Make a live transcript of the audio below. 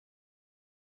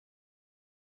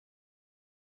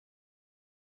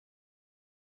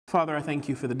Father, I thank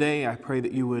you for the day. I pray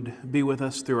that you would be with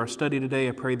us through our study today.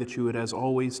 I pray that you would, as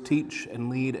always, teach and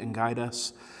lead and guide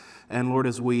us. And Lord,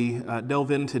 as we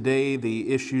delve in today,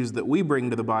 the issues that we bring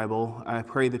to the Bible, I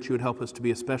pray that you would help us to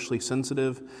be especially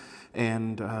sensitive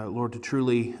and, Lord, to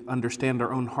truly understand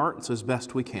our own hearts as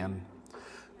best we can.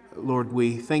 Lord,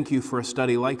 we thank you for a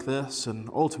study like this, and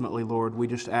ultimately, Lord, we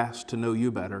just ask to know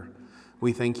you better.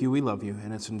 We thank you, we love you,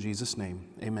 and it's in Jesus' name.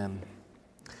 Amen.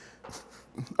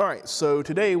 All right, so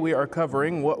today we are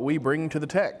covering what we bring to the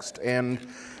text, and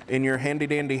in your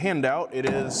handy-dandy handout, it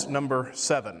is number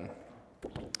 7.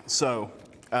 So,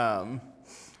 kind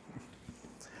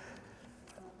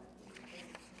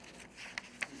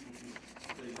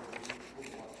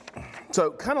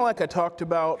of like I talked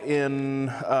about in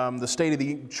the State of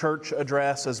the Church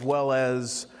address, as well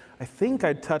as I think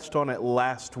I touched on it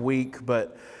last week,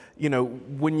 but you know,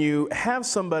 when you have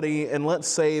somebody, and let's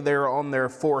say they're on their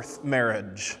 4th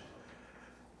marriage,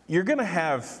 you're going to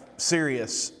have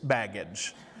serious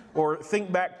baggage. Or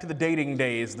think back to the dating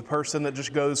days, the person that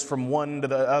just goes from one to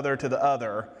the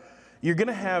other. You're going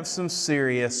to have some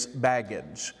serious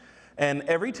baggage. And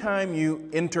every time you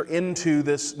enter into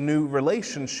this new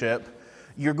relationship,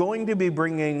 you're going to be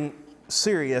bringing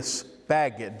serious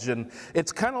baggage. And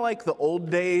it's kind of like the old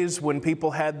days when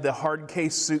people had the hard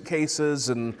case suitcases,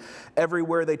 and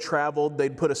everywhere they traveled,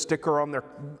 they'd put a sticker on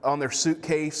their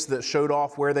suitcase that showed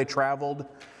off where they traveled.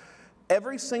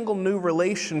 Every single new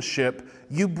relationship,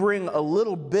 you bring a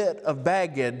little bit of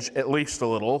baggage, at least a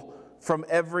little, from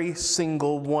every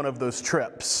single one of those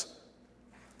trips.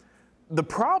 The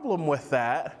problem with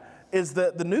that is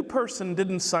that the new person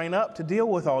didn't sign up to deal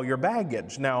with all your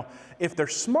baggage. Now, if they're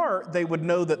smart, they would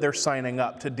know that they're signing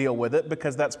up to deal with it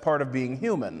because that's part of being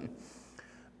human.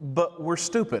 But we're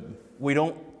stupid. We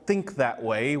don't think that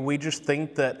way. We just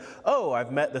think that, oh,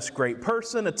 I've met this great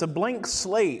person. It's a blank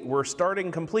slate. We're starting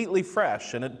completely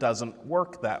fresh, and it doesn't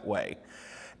work that way.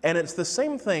 And it's the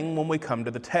same thing when we come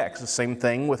to the text. The same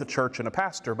thing with a church and a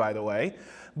pastor, by the way.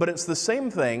 But it's the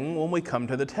same thing when we come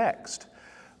to the text.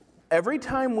 Every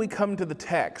time we come to the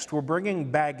text, we're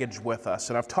bringing baggage with us.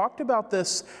 And I've talked about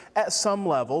this at some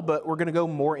level, but we're going to go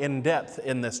more in depth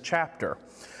in this chapter.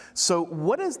 So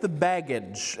what is the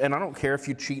baggage? And I don't care if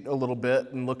you cheat a little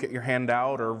bit and look at your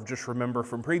handout or just remember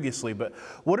from previously, but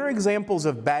what are examples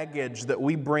of baggage that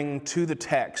we bring to the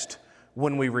text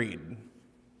when we read?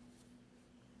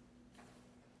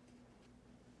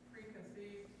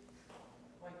 Preconceived.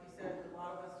 Like you said, a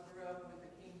lot of us grew up with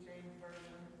the King James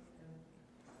Version, and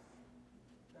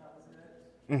that was it.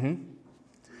 Mm-hmm.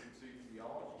 Preconceived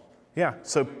theology. Yeah,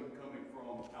 so Coming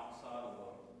from outside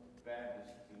of a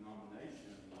Baptist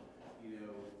denomination, you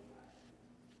know,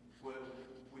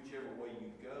 whichever way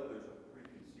you go, there's a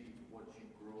preconceived what you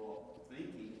grow up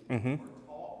thinking or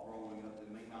taught growing up that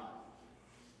may not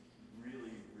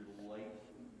really relate,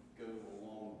 go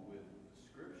along with the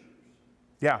scriptures.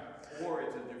 yeah. Or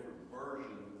it's a different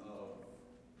version of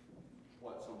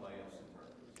what somebody else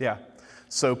interprets. Yeah.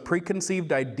 So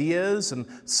preconceived ideas and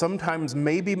sometimes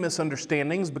maybe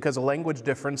misunderstandings because of language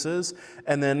differences,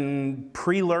 and then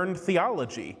pre-learned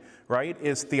theology, right?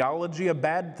 Is theology a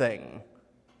bad thing?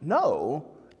 No,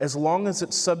 as long as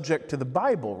it's subject to the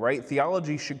Bible, right?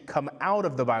 Theology should come out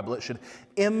of the Bible. It should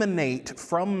emanate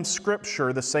from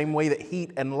Scripture the same way that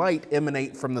heat and light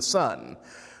emanate from the sun.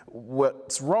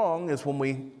 What's wrong is when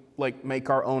we make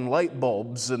our own light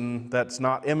bulbs, and that's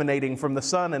not emanating from the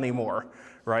sun anymore,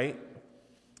 right?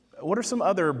 What's some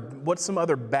other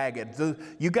baggage?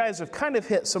 You guys have kind of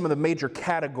hit some of the major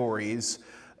categories,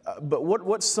 but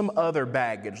what's some other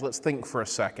baggage? Let's think for a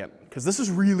second, because this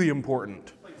is really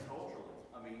important. Like culturally,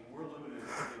 I mean, we're living in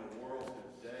a world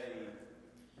today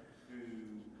who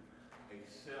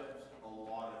accepts a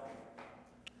lot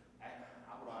of,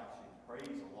 I would actually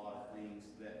praise a lot of things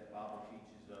that the Bible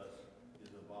teaches us is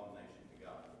an abomination to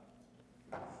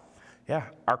God. Yeah,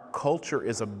 our culture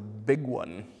is a big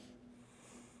one.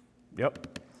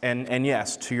 Yep. And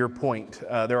yes, to your point,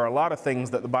 there are a lot of things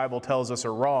that the Bible tells us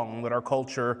are wrong that our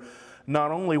culture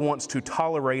not only wants to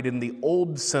tolerate in the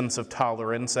old sense of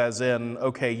tolerance, as in,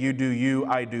 okay, you do you,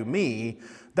 I do me.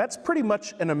 That's pretty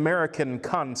much an American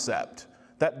concept.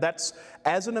 That's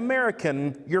as an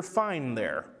American, you're fine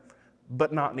there,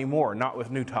 but not anymore, not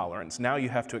with new tolerance. Now you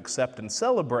have to accept and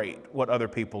celebrate what other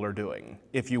people are doing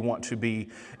if you want to be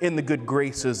in the good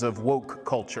graces of woke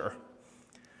culture.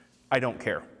 I don't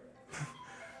care.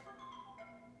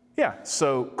 Yeah,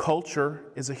 so culture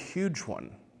is a huge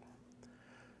one.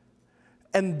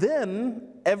 And then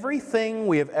everything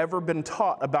we have ever been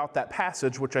taught about that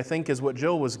passage, which I think is what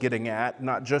Jill was getting at,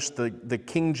 not just the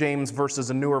King James versus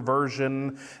a newer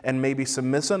version and maybe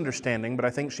some misunderstanding, but I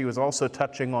think she was also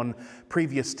touching on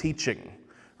previous teaching,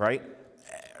 right?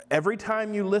 Every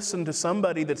time you listen to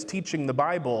somebody that's teaching the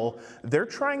Bible, they're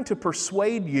trying to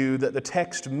persuade you that the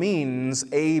text means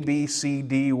A, B, C,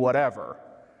 D, whatever.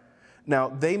 Now,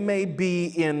 they may be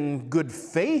in good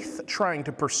faith trying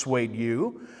to persuade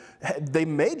you. They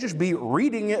may just be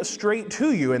reading it straight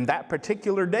to you, and that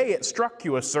particular day it struck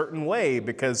you a certain way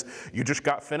because you just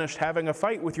got finished having a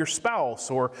fight with your spouse,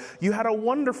 or you had a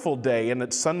wonderful day and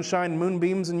it's sunshine,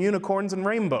 moonbeams, and unicorns and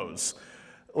rainbows.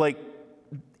 Like,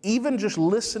 even just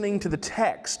listening to the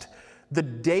text, the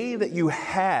day that you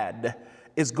had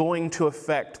is going to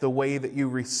affect the way that you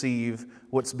receive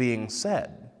what's being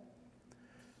said.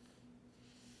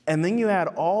 And then you add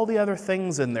all the other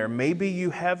things in there. Maybe you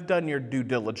have done your due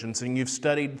diligence and you've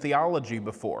studied theology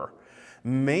before.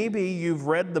 Maybe you've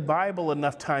read the Bible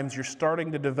enough times you're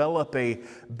starting to develop a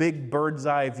big bird's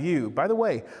eye view. By the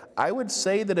way, I would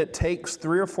say that it takes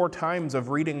 3 or 4 times of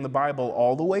reading the Bible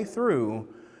all the way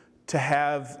through to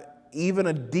have even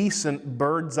a decent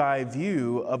bird's eye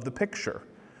view of the picture.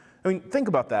 I mean, think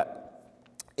about that.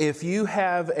 If you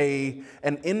have an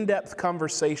in-depth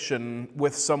conversation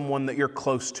with someone that you're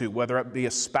close to, whether it be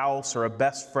a spouse or a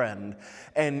best friend,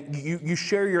 and you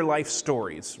share your life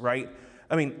stories, right?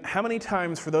 I mean, how many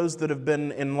times for those that have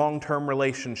been in long-term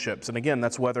relationships, and again,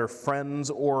 that's whether friends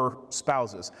or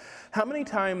spouses, how many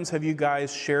times have you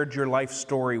guys shared your life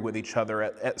story with each other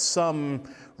at some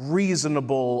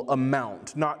reasonable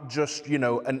amount? Not just,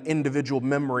 an individual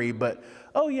memory, but,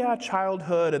 oh yeah,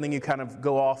 childhood, and then you kind of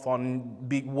go off on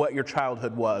what your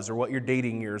childhood was or what your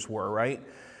dating years were, right?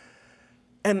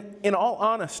 And in all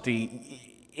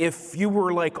honesty, if you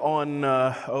were like on,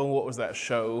 what was that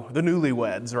show? The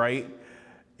Newlyweds, right?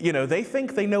 They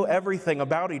think they know everything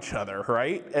about each other,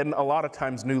 right? And a lot of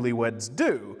times newlyweds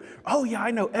do. Oh yeah, I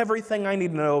know everything I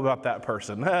need to know about that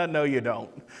person. No, you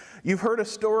don't. You've heard a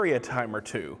story a time or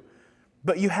two,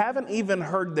 but you haven't even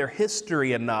heard their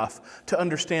history enough to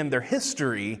understand their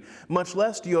history, much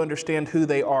less do you understand who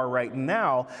they are right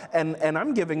now. And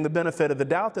I'm giving the benefit of the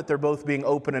doubt that they're both being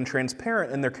open and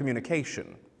transparent in their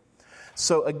communication.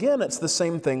 So again, it's the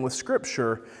same thing with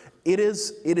Scripture. It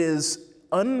is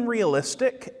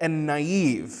unrealistic and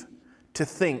naive to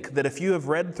think that if you have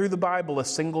read through the Bible a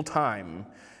single time,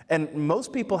 and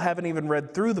most people haven't even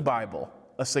read through the Bible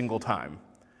a single time.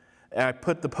 And I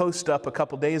put the post up a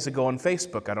couple days ago on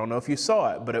Facebook. I don't know if you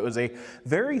saw it, but it was a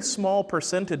very small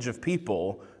percentage of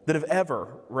people that have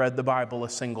ever read the Bible a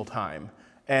single time,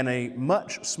 and a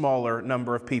much smaller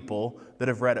number of people that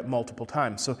have read it multiple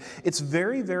times. So it's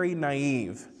very, very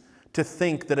naive to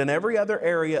think that in every other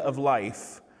area of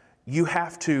life, you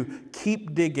have to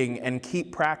keep digging and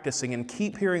keep practicing and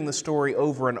keep hearing the story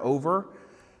over and over,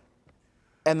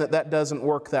 and that doesn't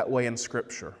work that way in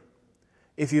Scripture.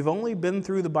 If you've only been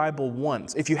through the Bible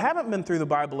once, if you haven't been through the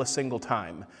Bible a single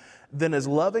time, then as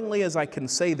lovingly as I can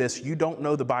say this, you don't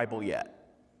know the Bible yet.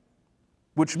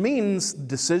 Which means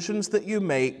decisions that you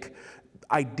make,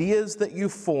 ideas that you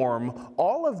form,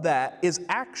 all of that is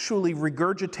actually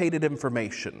regurgitated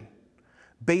information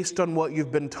based on what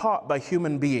you've been taught by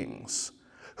human beings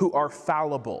who are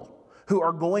fallible, who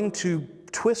are going to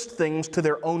twist things to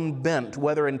their own bent,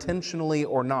 whether intentionally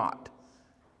or not.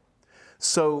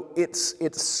 So it's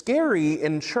scary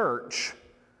in church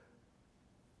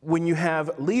when you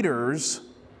have leaders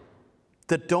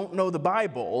that don't know the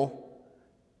Bible,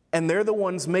 and they're the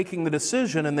ones making the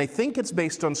decision, and they think it's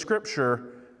based on Scripture,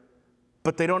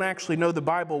 but they don't actually know the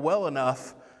Bible well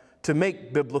enough to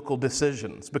make biblical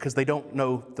decisions because they don't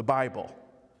know the Bible.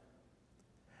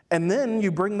 And then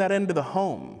you bring that into the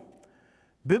home.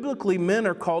 Biblically, men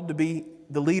are called to be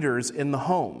the leaders in the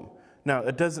home. Now,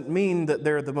 it doesn't mean that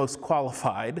they're the most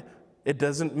qualified. It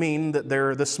doesn't mean that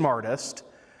they're the smartest.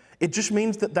 It just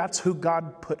means that that's who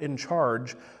God put in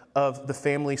charge of the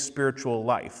family spiritual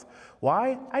life.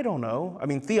 Why? I don't know. I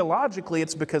mean, theologically,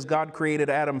 it's because God created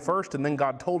Adam first, and then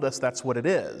God told us that's what it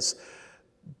is.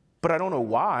 But I don't know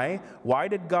why. Why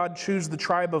did God choose the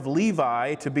tribe of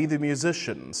Levi to be the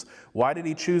musicians? Why did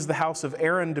he choose the house of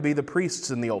Aaron to be the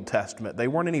priests in the Old Testament? They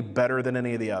weren't any better than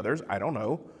any of the others. I don't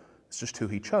know. It's just who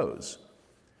he chose.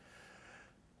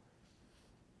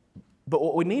 But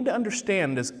what we need to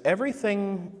understand is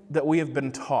everything that we have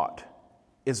been taught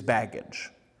is baggage.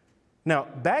 Now,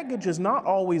 baggage is not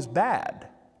always bad,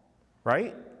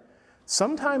 right?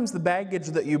 Sometimes the baggage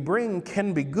that you bring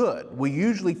can be good. We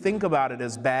usually think about it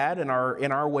as bad in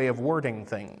our way of wording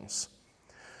things.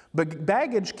 But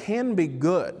baggage can be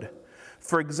good.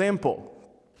 For example,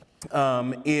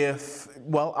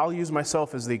 I'll use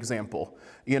myself as the example.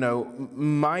 You know,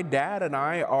 my dad and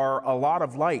I are a lot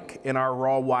alike in our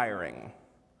raw wiring.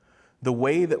 The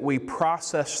way that we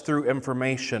process through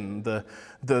information,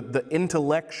 the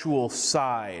intellectual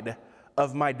side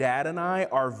of my dad and I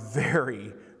are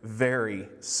very, very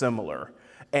similar.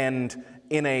 And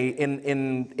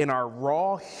in our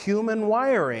raw human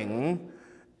wiring,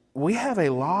 we have a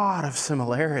lot of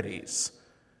similarities.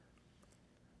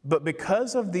 But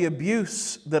because of the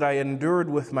abuse that I endured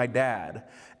with my dad,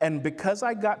 and because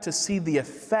I got to see the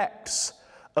effects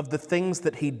of the things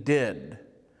that he did,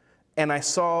 and I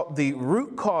saw the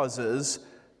root causes,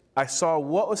 I saw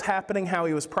what was happening, how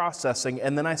he was processing,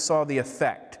 and then I saw the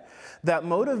effect. That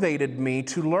motivated me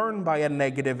to learn by a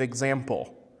negative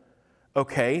example.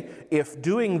 Okay, if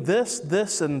doing this,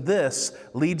 this, and this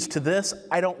leads to this,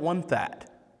 I don't want that.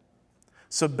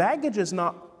 So baggage is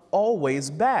not always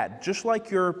bad. Just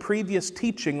like your previous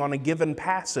teaching on a given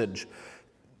passage,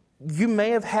 you may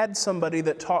have had somebody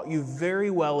that taught you very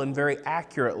well and very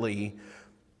accurately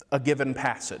a given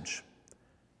passage.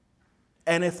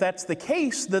 And if that's the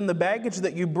case, then the baggage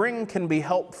that you bring can be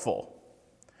helpful.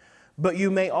 But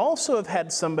you may also have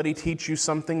had somebody teach you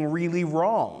something really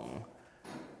wrong,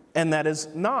 and that is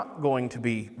not going to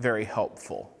be very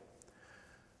helpful.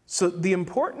 So the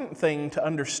important thing to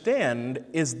understand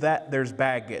is that there's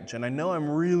baggage. And I know I'm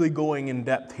really going in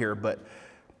depth here, but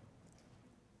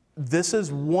this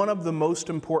is one of the most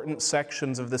important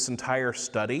sections of this entire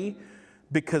study,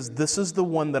 because this is the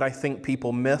one that I think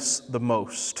people miss the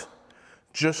most.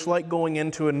 Just like going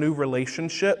into a new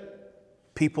relationship,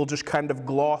 people just kind of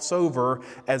gloss over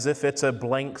as if it's a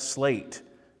blank slate,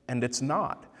 and it's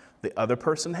not. The other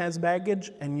person has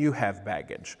baggage, and you have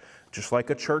baggage. Just like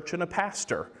a church and a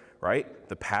pastor, right?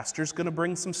 The pastor's going to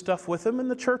bring some stuff with him,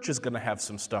 and the church is going to have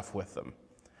some stuff with them.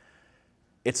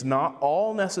 It's not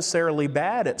all necessarily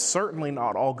bad. It's certainly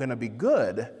not all going to be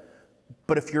good.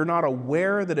 But if you're not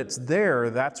aware that it's there,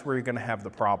 that's where you're going to have the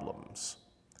problems.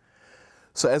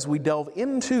 So as we delve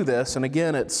into this, and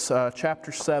again, it's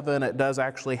chapter 7. It does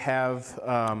actually have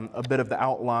a bit of the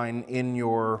outline in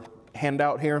your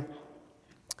handout here.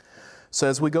 So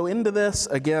as we go into this,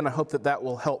 again, I hope that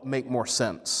will help make more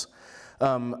sense.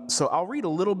 So I'll read a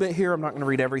little bit here. I'm not going to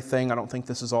read everything. I don't think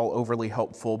this is all overly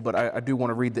helpful, but I do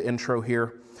want to read the intro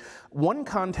here. One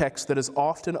context that is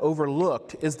often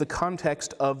overlooked is the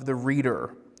context of the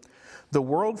reader, the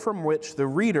world from which the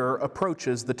reader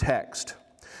approaches the text.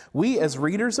 We, as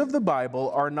readers of the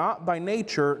Bible, are not by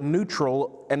nature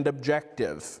neutral and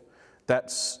objective.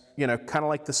 That's, kind of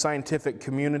like the scientific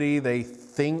community. They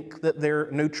think that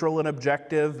they're neutral and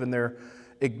objective, and they're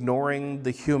ignoring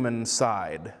the human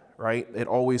side, right? It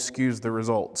always skews the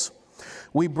results.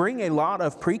 We bring a lot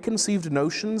of preconceived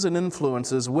notions and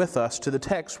influences with us to the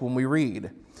text when we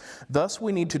read. Thus,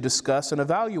 we need to discuss and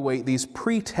evaluate these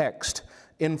pretext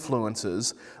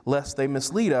influences, lest they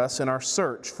mislead us in our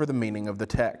search for the meaning of the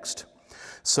text.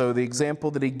 So the example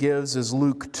that he gives is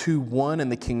Luke 2:1 in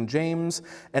the King James,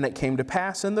 and it came to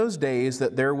pass in those days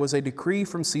that there was a decree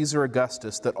from Caesar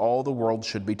Augustus that all the world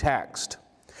should be taxed.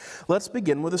 Let's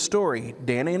begin with a story.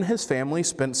 Danny and his family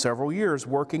spent several years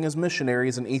working as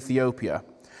missionaries in Ethiopia.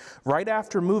 Right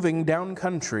after moving down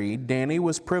country, Danny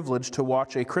was privileged to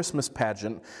watch a Christmas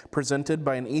pageant presented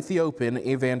by an Ethiopian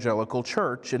evangelical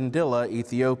church in Dilla,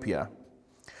 Ethiopia.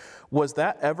 Was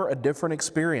that ever a different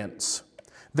experience?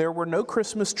 There were no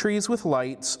Christmas trees with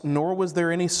lights, nor was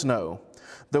there any snow.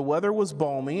 The weather was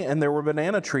balmy, and there were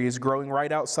banana trees growing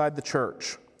right outside the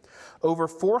church. Over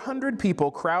 400 people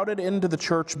crowded into the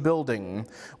church building,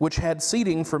 which had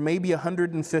seating for maybe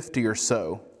 150 or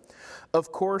so.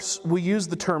 Of course, we use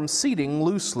the term seating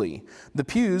loosely. The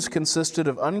pews consisted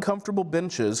of uncomfortable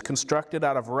benches constructed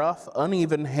out of rough,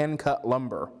 uneven, hand-cut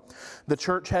lumber. The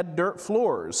church had dirt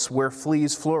floors where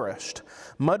fleas flourished,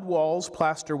 mud walls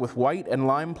plastered with white and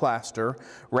lime plaster,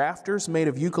 rafters made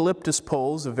of eucalyptus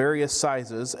poles of various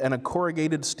sizes, and a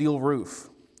corrugated steel roof.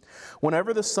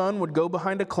 Whenever the sun would go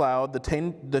behind a cloud,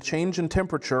 the change in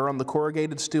temperature on the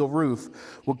corrugated steel roof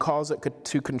would cause it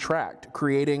to contract,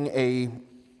 creating a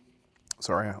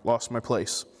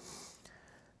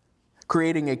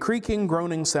creaking,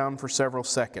 groaning sound for several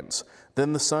seconds.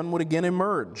 Then the sun would again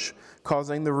emerge,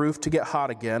 causing the roof to get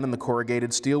hot again, and the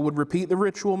corrugated steel would repeat the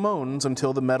ritual moans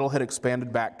until the metal had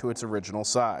expanded back to its original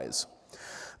size.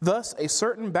 Thus, a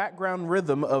certain background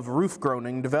rhythm of roof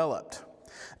groaning developed.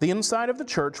 The inside of the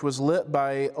church was lit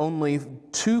by only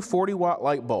 2 40-watt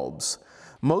light bulbs.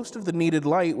 Most of the needed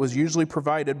light was usually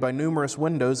provided by numerous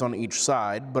windows on each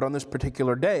side, but on this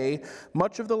particular day,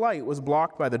 much of the light was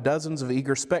blocked by the dozens of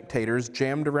eager spectators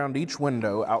jammed around each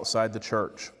window outside the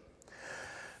church.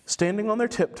 standing on their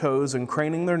tiptoes and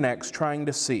craning their necks trying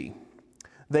to see.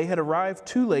 They had arrived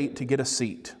too late to get a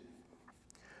seat.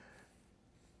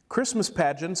 Christmas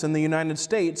pageants in the United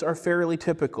States are fairly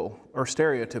typical, or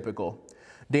stereotypical.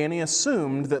 Danny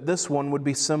assumed that this one would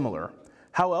be similar.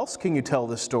 How else can you tell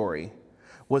this story?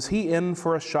 Was he in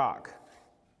for a shock?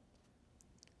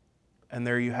 And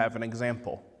there you have an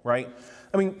example, right?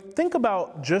 I mean, think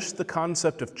about just the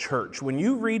concept of church. When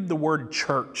you read the word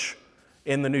church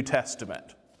in the New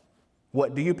Testament,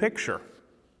 what do you picture?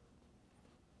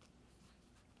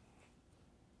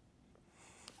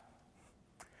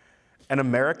 An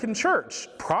American church,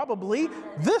 probably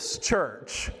this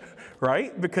church,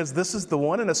 right? Because this is the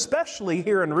one, and especially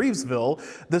here in Reevesville,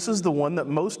 this is the one that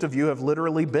most of you have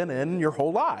literally been in your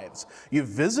whole lives. You've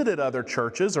visited other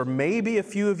churches, or maybe a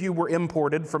few of you were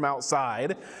imported from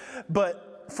outside,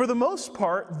 but for the most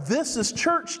part, this is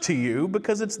church to you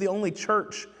because it's the only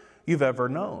church you've ever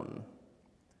known.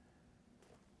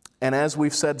 And as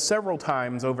we've said several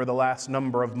times over the last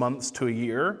number of months to a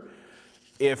year,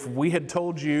 if we had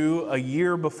told you a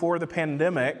year before the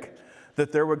pandemic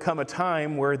that there would come a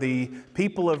time where the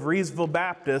people of Reevesville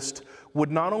Baptist would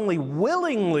not only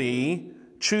willingly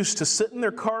choose to sit in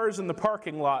their cars in the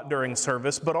parking lot during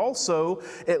service, but also,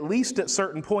 at least at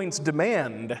certain points,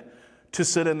 demand to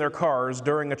sit in their cars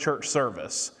during a church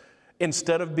service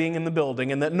instead of being in the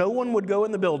building, and that no one would go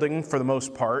in the building, for the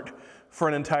most part, for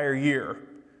an entire year,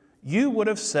 you would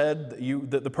have said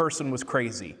that the person was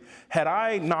crazy. Had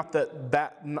I, not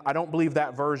that I don't believe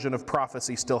that version of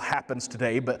prophecy still happens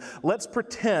today, but let's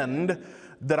pretend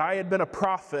that I had been a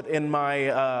prophet in my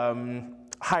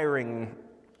hiring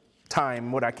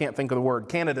time, I can't think of the word,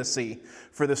 candidacy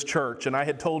for this church, and I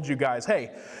had told you guys, hey,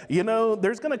 you know,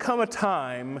 there's going to come a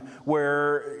time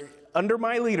where under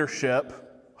my leadership,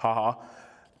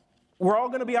 we're all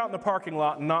going to be out in the parking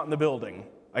lot and not in the building.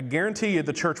 I guarantee you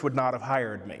the church would not have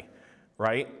hired me,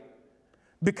 right?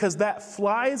 Because that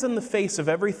flies in the face of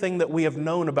everything that we have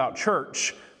known about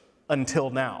church until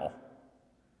now.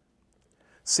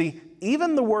 See,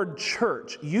 even the word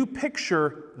church, you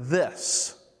picture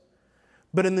this.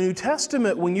 But in the New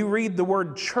Testament, when you read the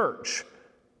word church,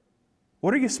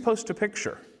 what are you supposed to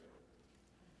picture?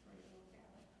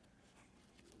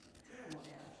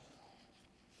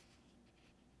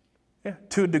 Yeah,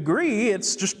 to a degree,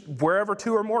 it's just wherever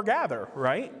two or more gather,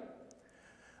 right?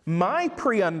 My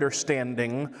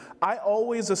pre-understanding, I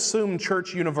always assume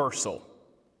church universal.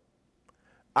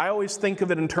 I always think of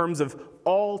it in terms of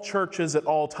all churches at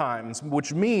all times,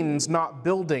 which means not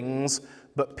buildings,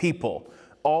 but people.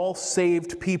 All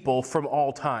saved people from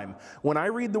all time. When I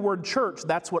read the word church,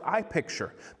 that's what I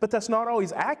picture. But that's not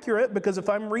always accurate, because if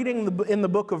I'm reading in the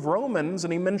book of Romans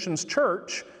and he mentions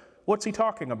church, what's he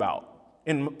talking about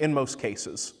in most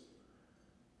cases?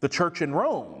 The church in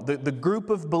Rome, the group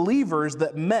of believers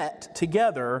that met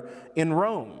together in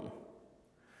Rome.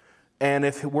 And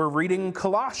if we're reading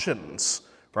Colossians,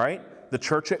 right, the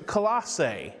church at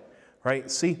Colossae, right?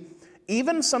 See,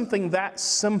 even something that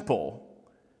simple,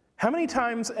 how many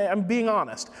times, I'm being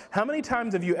honest, how many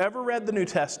times have you ever read the New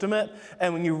Testament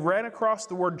and when you ran across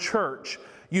the word church,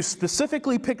 you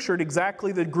specifically pictured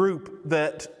exactly the group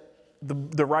that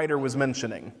the writer was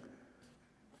mentioning?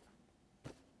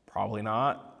 Probably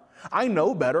not. I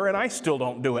know better, and I still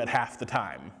don't do it half the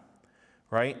time,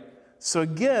 right? So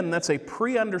again, that's a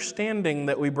pre-understanding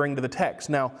that we bring to the text.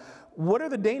 Now, what are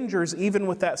the dangers even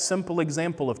with that simple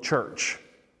example of church?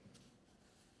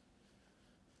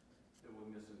 That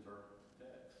we misinterpret the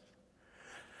text.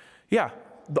 Yeah,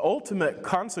 the ultimate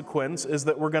consequence is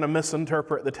that we're going to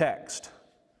misinterpret the text,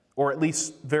 or at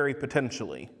least very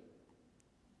potentially.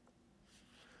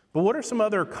 But what are some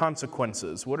other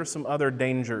consequences? What are some other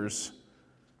dangers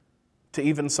to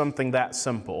even something that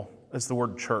simple as the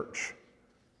word church?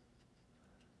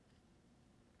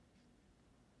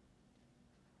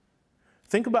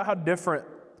 Think about how different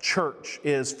church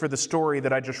is for the story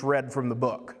that I just read from the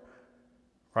book,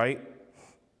 right?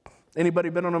 Anybody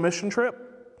been on a mission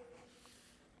trip?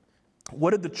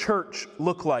 What did the church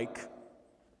look like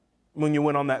when you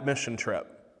went on that mission trip?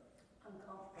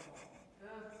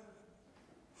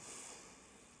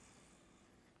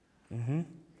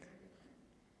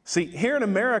 See, here in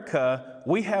America,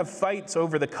 we have fights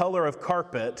over the color of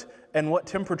carpet and what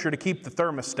temperature to keep the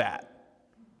thermostat.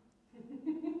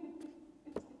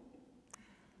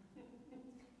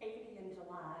 80 in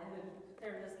July, and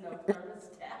there is no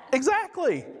thermostat.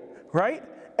 Exactly, right?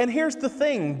 And here's the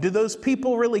thing, do those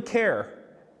people really care?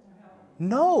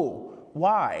 No.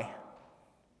 Why?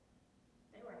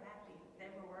 They were happy. They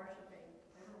were worshiping.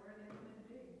 They were where they wanted to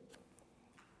be.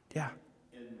 Yeah.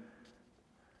 And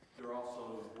they're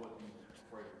also what you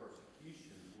afraid of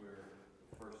persecution, where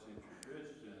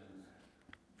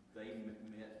they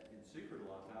met in secret a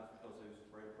lot of times because they was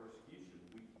afraid of persecution.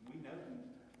 We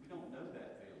don't know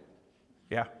that feeling.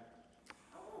 Yeah.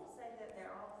 I won't say that they're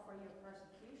all free of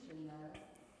persecution, though.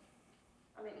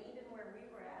 I mean, even where we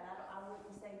were at, I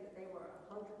wouldn't say that they were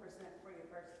 100% free of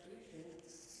persecution,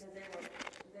 because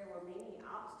there were many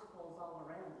obstacles all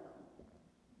around them.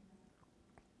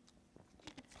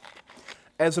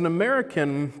 As an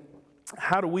American,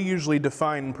 how do we usually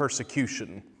define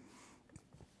persecution?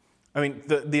 I mean,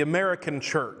 the American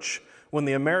church, when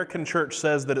the American church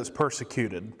says that it's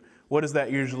persecuted, what does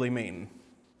that usually mean?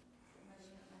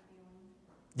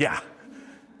 Yeah,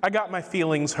 I got my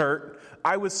feelings hurt.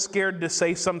 I was scared to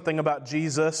say something about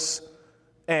Jesus,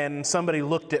 and somebody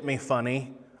looked at me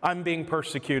funny. I'm being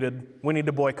persecuted. We need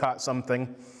to boycott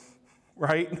something,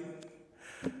 right?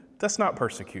 That's not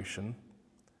persecution.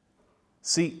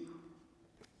 See,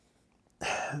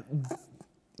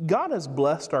 God has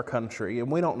blessed our country,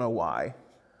 and we don't know why.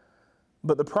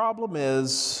 But the problem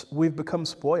is we've become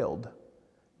spoiled,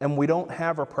 and we don't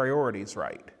have our priorities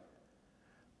right.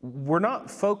 We're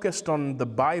not focused on the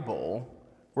Bible.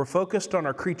 We're focused on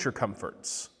our creature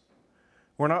comforts.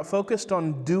 We're not focused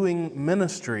on doing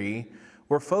ministry.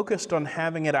 We're focused on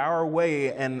having it our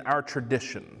way and our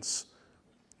traditions.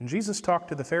 And Jesus talked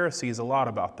to the Pharisees a lot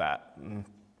about that. And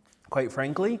quite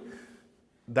frankly,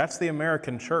 that's the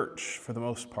American church for the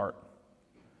most part.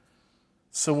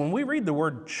 So when we read the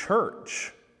word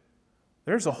church,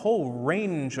 there's a whole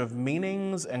range of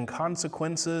meanings and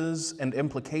consequences and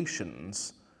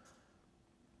implications.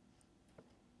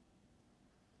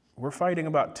 We're fighting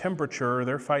about temperature,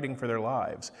 they're fighting for their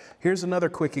lives. Here's another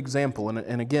quick example,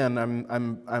 and again,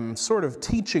 I'm sort of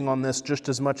teaching on this just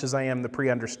as much as I am the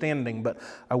pre-understanding, but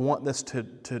I want this to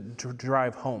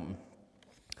drive home.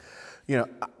 You know,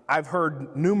 I've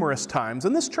heard numerous times,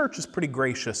 and this church is pretty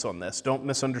gracious on this. Don't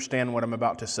misunderstand what I'm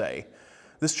about to say.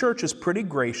 This church is pretty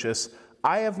gracious.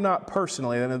 I have not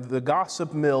personally, and the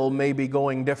gossip mill may be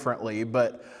going differently,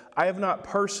 but I have not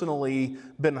personally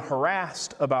been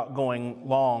harassed about going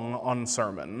long on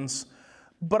sermons.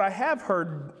 But I have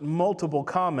heard multiple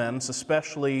comments,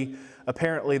 especially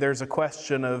apparently there's a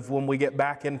question of when we get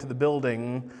back into the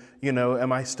building, you know,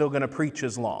 am I still going to preach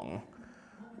as long?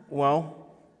 Well,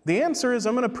 the answer is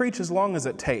I'm going to preach as long as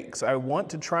it takes. I want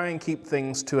to try and keep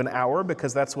things to an hour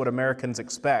because that's what Americans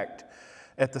expect.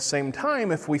 At the same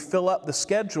time, if we fill up the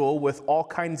schedule with all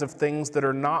kinds of things that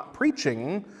are not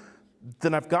preaching,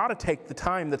 then I've got to take the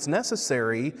time that's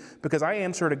necessary because I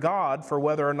answer to God for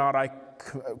whether or not I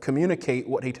communicate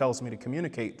what He tells me to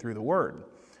communicate through the Word.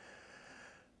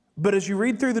 But as you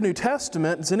read through the New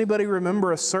Testament, does anybody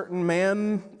remember a certain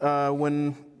man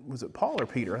when, was it Paul or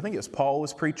Peter? I think it was Paul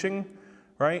was preaching,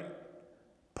 right?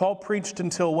 Paul preached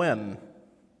until when?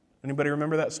 Anybody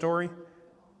remember that story?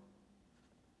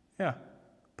 Yeah.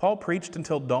 Paul preached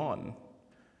until dawn.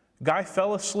 Guy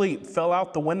fell asleep, fell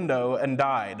out the window, and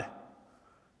died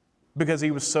because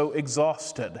he was so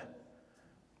exhausted.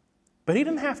 But he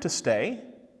didn't have to stay.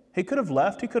 He could have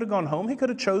left. He could have gone home. He could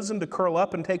have chosen to curl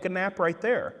up and take a nap right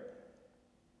there.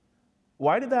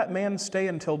 Why did that man stay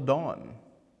until dawn?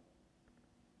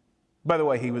 By the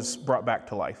way, he was brought back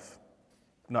to life.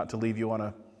 Not to leave you on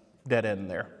a dead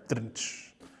end there.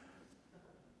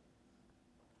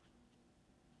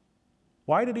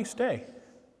 Why did he stay?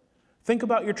 Think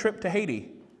about your trip to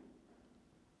Haiti.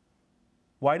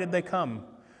 Why did they come?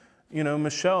 You know,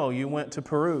 Michelle, you went to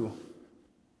Peru.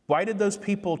 Why did those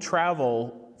people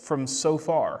travel from so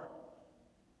far?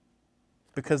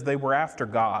 Because they were after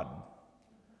God.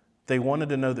 They wanted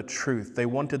to know the truth. They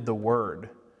wanted the Word.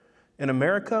 In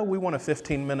America, we want a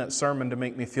 15-minute sermon to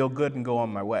make me feel good and go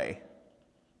on my way.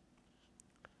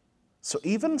 So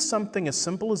even something as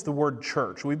simple as the word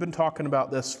church, we've been talking about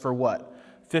this for what,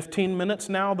 15 minutes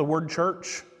now, the word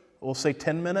church? We'll say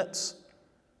 10 minutes.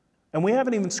 And we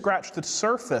haven't even scratched the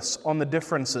surface on the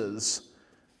differences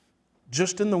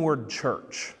just in the word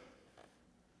church.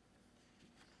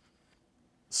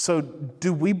 So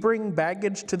do we bring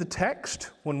baggage to the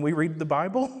text when we read the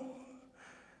Bible?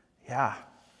 Yeah.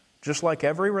 Just like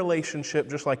every relationship,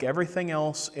 just like everything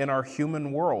else in our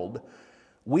human world,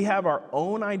 we have our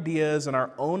own ideas and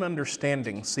our own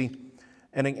understanding. See,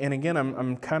 and again,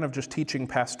 I'm kind of just teaching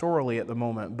pastorally at the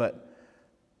moment, but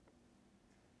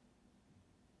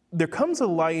there comes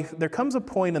a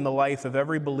point in the life of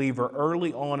every believer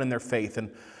early on in their faith.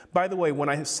 And by the way, when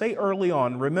I say early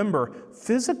on, remember,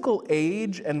 physical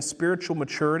age and spiritual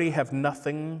maturity have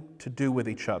nothing to do with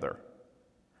each other.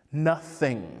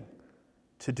 Nothing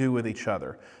to do with each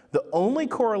other. The only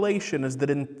correlation is that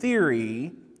in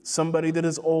theory, somebody that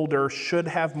is older should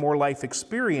have more life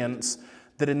experience,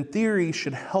 that in theory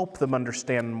should help them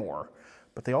understand more.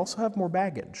 but they also have more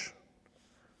baggage.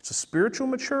 So spiritual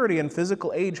maturity and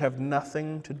physical age have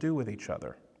nothing to do with each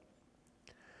other.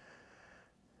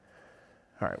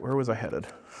 All right, where was I headed?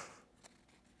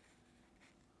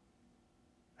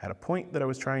 I had a point that I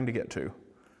was trying to get to.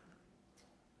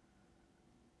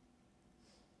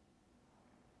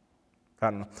 I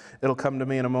don't know. It'll come to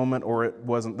me in a moment, or it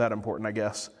wasn't that important, I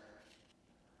guess.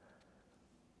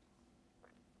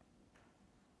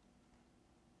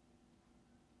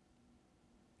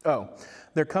 Oh,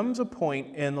 there comes a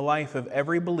point in the life of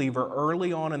every believer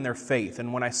early on in their faith,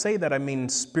 and when I say that, I mean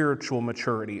spiritual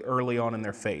maturity early on in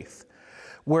their faith,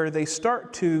 where they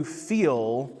start to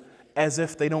feel as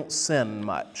if they don't sin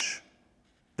much.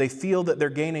 They feel that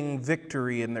they're gaining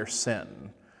victory in their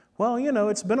sin. Well,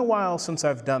 it's been a while since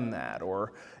I've done that,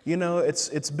 or,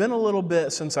 it's been a little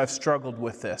bit since I've struggled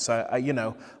with this. I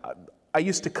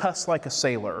used to cuss like a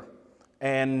sailor,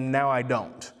 and now I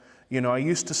don't. I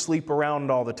used to sleep around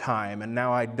all the time, and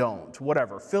now I don't.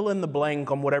 Whatever. Fill in the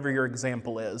blank on whatever your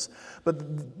example is. But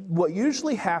what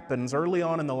usually happens early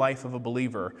on in the life of a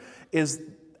believer is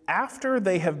after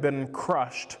they have been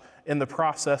crushed in the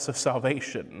process of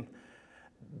salvation,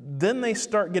 then they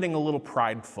start getting a little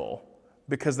prideful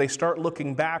because they start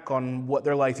looking back on what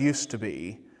their life used to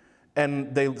be,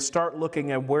 and they start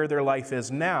looking at where their life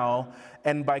is now,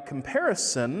 and by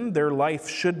comparison, their life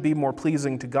should be more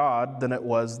pleasing to God than it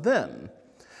was then.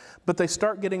 But they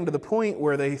start getting to the point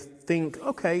where they think,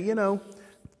 okay,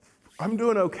 I'm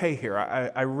doing okay here.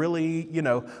 I really,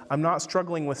 I'm not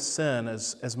struggling with sin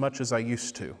as much as I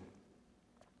used to.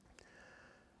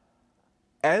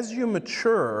 As you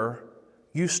mature,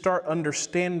 you start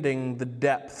understanding the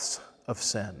depths of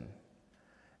sin.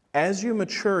 As you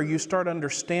mature, you start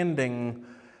understanding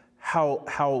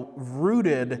how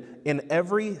rooted in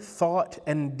every thought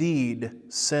and deed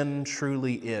sin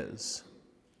truly is.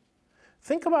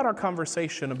 Think about our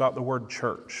conversation about the word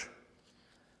church.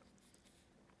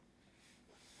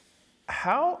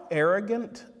 How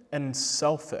arrogant and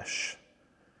selfish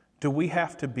do we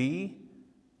have to be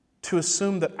to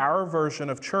assume that our version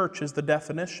of church is the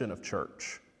definition of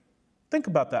church? Think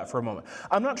about that for a moment.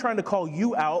 I'm not trying to call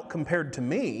you out compared to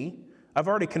me. I've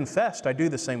already confessed I do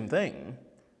the same thing.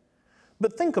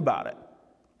 But think about it.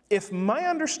 If my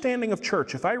understanding of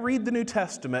church, if I read the New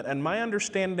Testament and my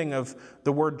understanding of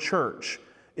the word church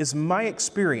is my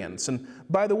experience, and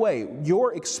by the way,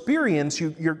 your experience,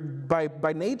 you're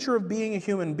by nature of being a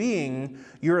human being,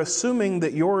 you're assuming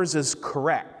that yours is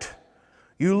correct.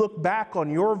 You look back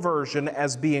on your version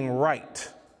as being right.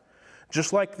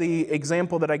 Just like the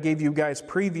example that I gave you guys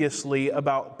previously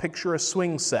about picture a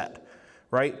swing set,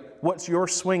 right? What's your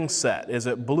swing set? Is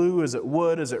it blue? Is it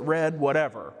wood? Is it red?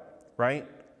 Whatever, right?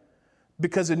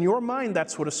 Because in your mind,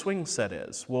 that's what a swing set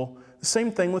is. Well, the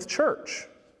same thing with church.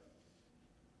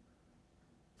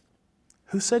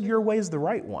 Who said your way is the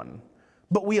right one?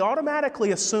 But we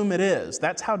automatically assume it is.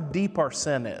 That's how deep our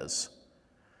sin is.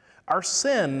 Our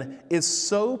sin is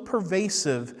so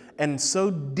pervasive and so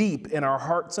deep in our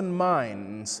hearts and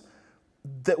minds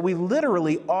that we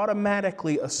literally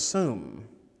automatically assume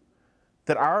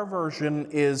that our version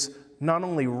is not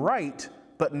only right,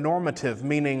 but normative,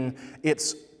 meaning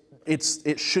it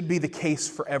should be the case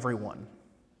for everyone.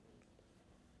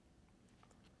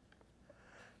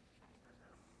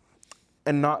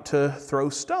 And not to throw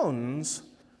stones,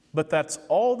 but that's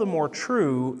all the more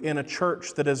true in a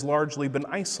church that has largely been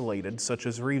isolated, such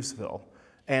as Reevesville,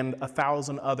 and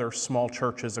 1,000 other small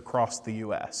churches across the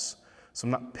U.S. So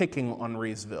I'm not picking on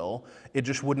Reevesville. It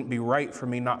just wouldn't be right for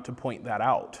me not to point that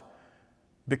out.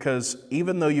 Because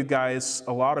even though you guys,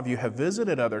 a lot of you have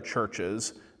visited other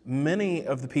churches, many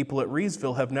of the people at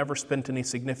Reevesville have never spent any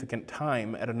significant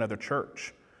time at another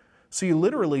church. So you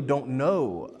literally don't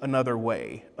know another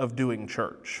way of doing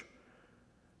church.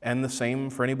 And the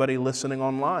same for anybody listening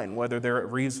online, whether they're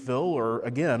at Reevesville or,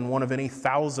 again, one of any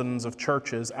thousands of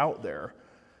churches out there.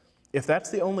 If that's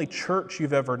the only church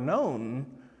you've ever known,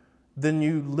 then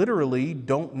you literally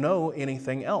don't know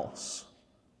anything else.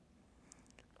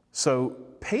 So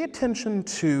pay attention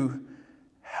to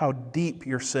how deep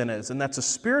your sin is. And that's a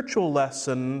spiritual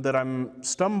lesson that I'm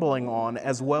stumbling on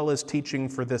as well as teaching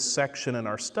for this section in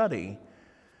our study.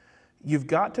 You've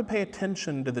got to pay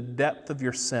attention to the depth of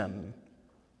your sin,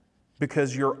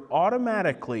 because you're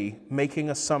automatically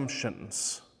making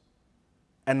assumptions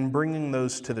and bringing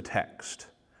those to the text.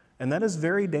 And that is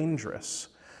very dangerous.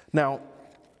 Now,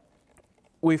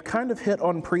 we've kind of hit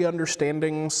on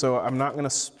pre-understanding, so I'm not going to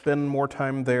spend more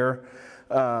time there.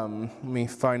 Let me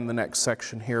find the next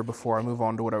section here before I move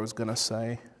on to what I was going to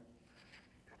say.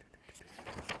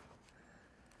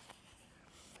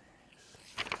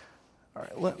 All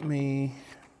right, let me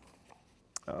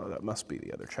Oh, that must be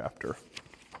the other chapter.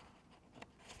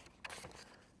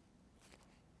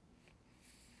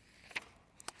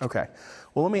 Okay.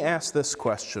 Well, let me ask this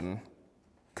question,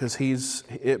 because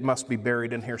it must be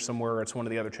buried in here somewhere, or it's one of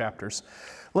the other chapters.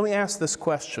 Let me ask this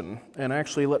question, and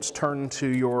actually let's turn to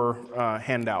your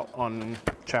handout on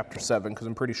chapter 7, because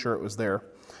I'm pretty sure it was there.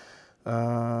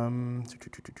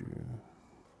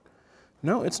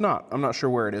 No, it's not. I'm not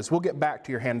sure where it is. We'll get back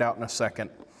to your handout in a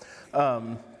second.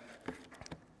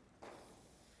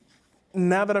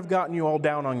 Now that I've gotten you all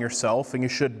down on yourself, and you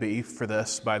should be for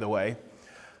this, by the way,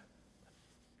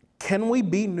 can we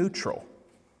be neutral?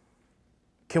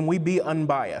 Can we be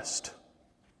unbiased?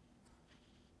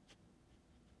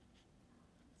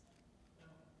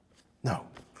 No.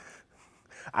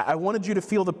 I wanted you to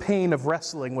feel the pain of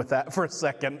wrestling with that for a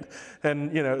second.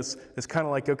 And, it's kind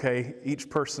of like, okay, each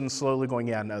person slowly going,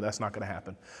 yeah, no, that's not going to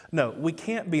happen. No, we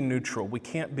can't be neutral. We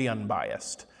can't be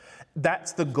unbiased.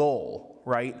 That's the goal,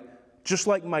 right? Just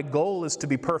like my goal is to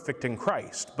be perfect in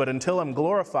Christ. But until I'm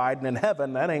glorified and in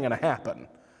heaven, that ain't going to happen.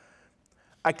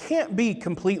 I can't be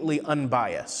completely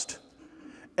unbiased.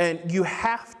 And you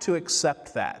have to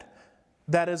accept that.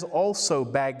 That is also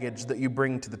baggage that you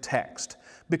bring to the text.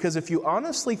 Because if you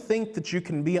honestly think that you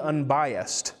can be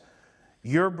unbiased,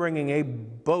 you're bringing a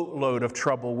boatload of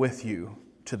trouble with you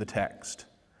to the text.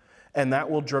 And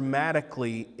that will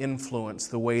dramatically influence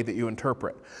the way that you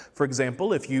interpret. For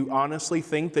example, if you honestly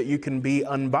think that you can be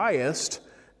unbiased,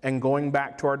 and going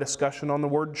back to our discussion on the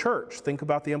word church, think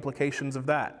about the implications of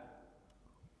that.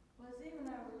 Well, it's even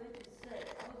our religious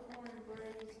sect. I was born and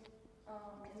raised in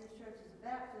this church as a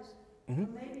Baptist.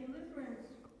 Maybe Lutherans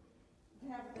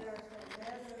have their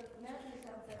Methodists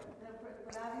have their, but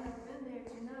I've never been there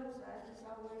to know, so I just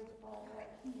always fall back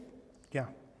here.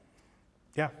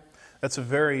 Yeah. That's a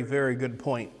very, very good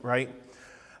point, right?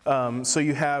 So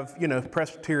you have,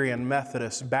 Presbyterian,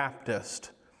 Methodist,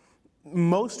 Baptist.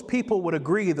 Most people would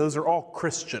agree those are all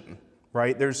Christian,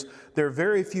 right? There are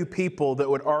very few people that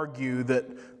would argue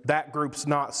that group's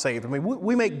not saved. I mean,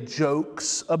 we make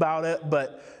jokes about it,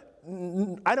 but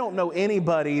I don't know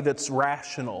anybody that's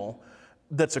rational,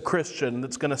 that's a Christian,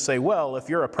 that's going to say, well, if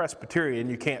you're a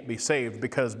Presbyterian, you can't be saved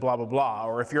because blah, blah, blah,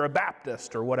 or if you're a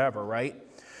Baptist or whatever, right?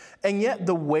 And yet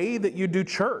the way that you do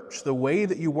church, the way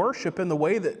that you worship, and the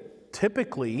way that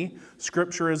typically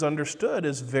Scripture is understood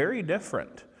is very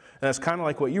different. And that's kind of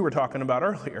like what you were talking about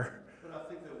earlier. But I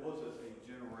think there was a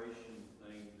generation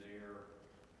thing there,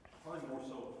 probably more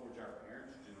so towards our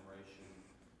parents' generation,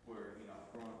 where,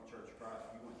 growing up in Church of Christ,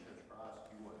 if you went to Church of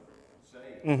Christ, you wasn't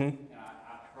saved. And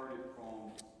I've heard it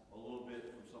from a little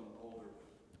bit from some older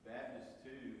Baptists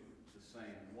too, the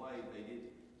same way. They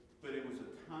did, but it was a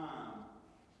time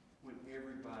when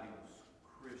everybody was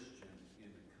Christian in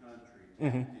the country,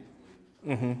 actively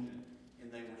Christian,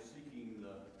 and they were seeking the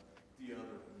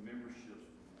other memberships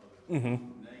from other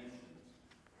denominations.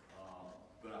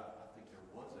 But I think there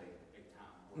was a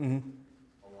time where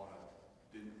a lot of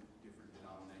different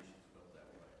denominations felt that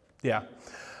way. Yeah.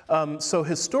 So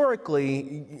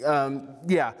historically,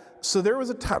 so there was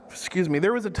a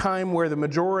time where the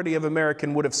majority of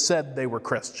American would have said they were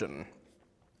Christian.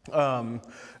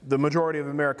 The majority of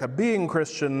America being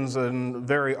Christians, a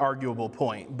very arguable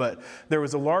point, but there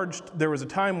was a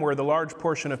time where the large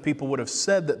portion of people would have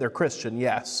said that they're Christian,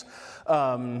 yes.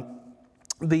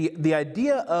 The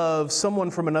idea of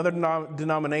someone from another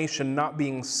denomination not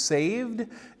being saved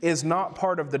is not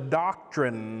part of the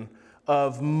doctrine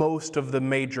of most of the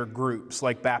major groups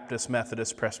like Baptist,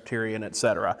 Methodist, Presbyterian,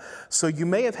 etc. So you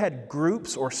may have had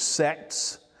groups or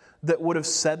sects that would have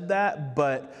said that,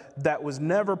 but that was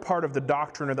never part of the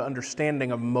doctrine or the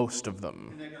understanding of most of them.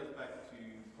 And that goes back to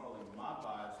probably my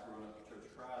bias growing up in Church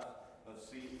of Christ of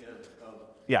seeing that in Church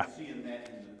of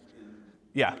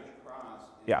Christ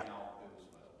and how it was felt.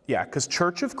 Yeah, because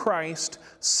Church of Christ,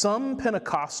 some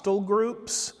Pentecostal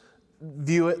groups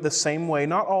view it the same way.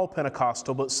 Not all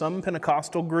Pentecostal, but some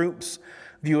Pentecostal groups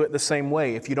view it the same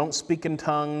way. If you don't speak in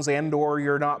tongues and or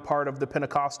you're not part of the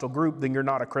Pentecostal group, then you're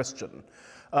not a Christian.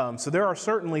 So there are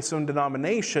certainly some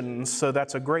denominations, so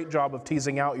that's a great job of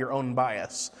teasing out your own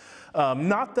bias.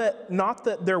 Not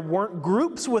that there weren't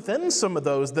groups within some of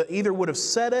those that either would have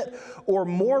said it or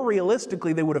more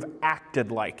realistically they would have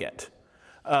acted like it.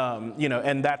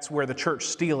 And that's where the church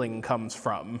stealing comes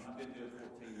from. I've been doing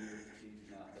 14 years of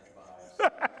teaching out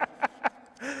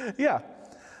that bias. Yeah.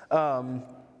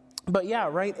 But yeah,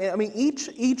 right? I mean,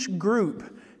 each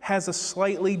group has a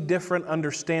slightly different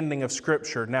understanding of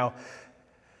Scripture. Now,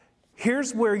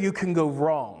 here's where you can go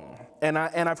wrong. And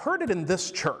I've heard it in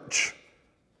this church.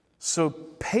 So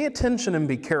pay attention and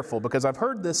be careful, because I've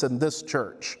heard this in this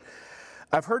church.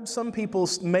 I've heard some people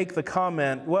make the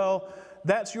comment, well,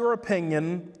 that's your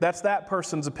opinion, that's that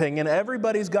person's opinion,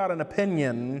 everybody's got an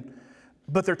opinion,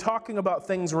 but they're talking about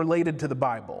things related to the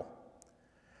Bible.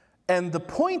 And the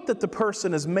point that the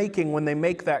person is making when they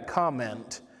make that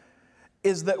comment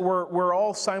is that we're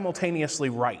all simultaneously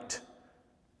right.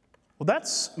 Well,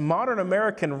 that's modern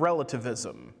American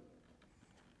relativism.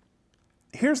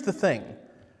 Here's the thing.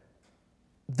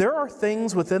 There are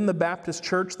things within the Baptist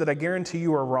church that I guarantee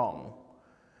you are wrong.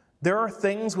 There are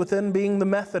things within being the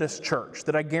Methodist church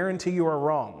that I guarantee you are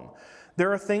wrong.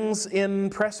 There are things in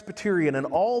Presbyterian and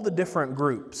all the different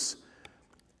groups.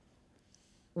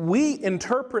 We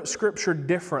interpret Scripture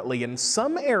differently. In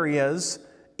some areas,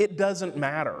 it doesn't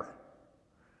matter,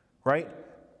 right?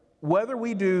 Whether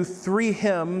we do 3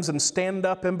 hymns and stand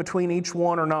up in between each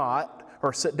one or not,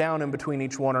 or sit down in between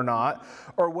each one or not,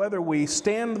 or whether we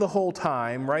stand the whole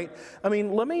time, right? I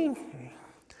mean, let me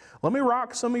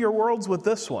rock some of your worlds with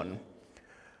this one.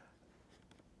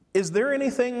 Is there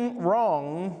anything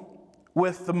wrong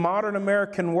with the modern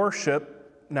American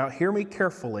worship? Now, hear me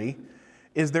carefully.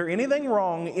 Is there anything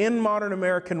wrong in modern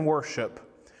American worship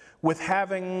with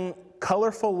having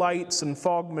colorful lights and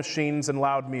fog machines and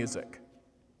loud music?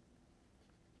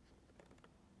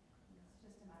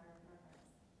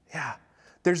 Yeah.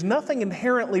 There's nothing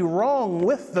inherently wrong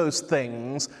with those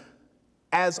things,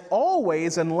 as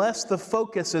always, unless the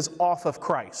focus is off of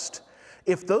Christ.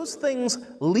 If those things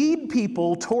lead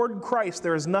people toward Christ,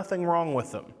 there is nothing wrong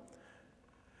with them.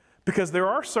 Because there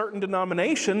are certain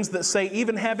denominations that say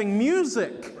even having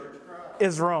music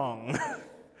is wrong.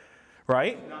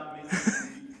 Right? Not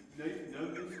mentioned, no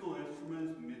musical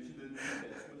instruments mentioned in the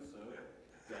New Testament,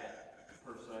 so that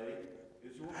per se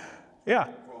is wrong. Yeah.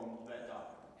 From that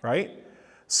doctrine. Right?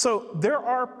 So there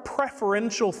are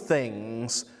preferential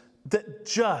things that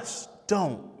just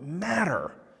don't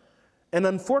matter. And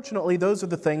unfortunately, those are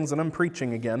the things, and I'm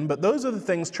preaching again, but those are the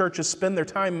things churches spend their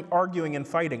time arguing and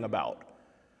fighting about.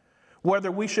 Whether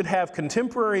we should have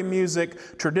contemporary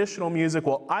music, traditional music,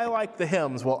 well, I like the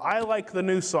hymns, well, I like the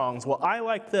new songs, well, I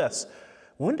like this.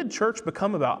 When did church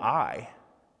become about I?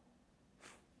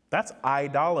 That's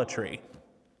idolatry.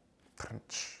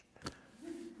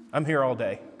 I'm here all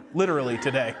day. Literally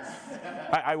today.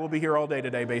 I will be here all day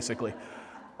today, basically.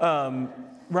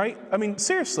 Right? I mean,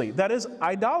 seriously, that is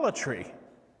idolatry.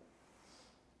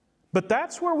 But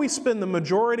that's where we spend the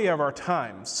majority of our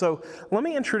time. So let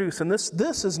me introduce, and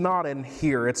this is not in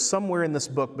here. It's somewhere in this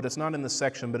book, but it's not in this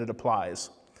section, but it applies.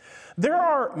 There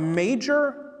are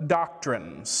major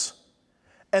doctrines,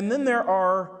 and then there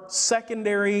are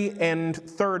secondary and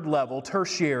third level,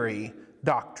 tertiary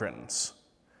doctrines.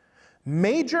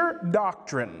 Major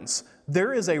doctrines,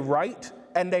 there is a right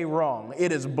and a wrong.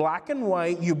 It is black and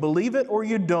white. You believe it or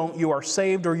you don't. You are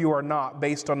saved or you are not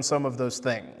based on some of those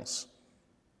things.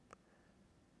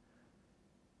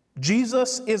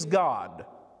 Jesus is God.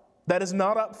 That is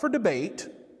not up for debate.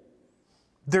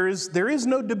 There is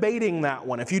no debating that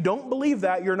one. If you don't believe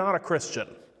that, you're not a Christian.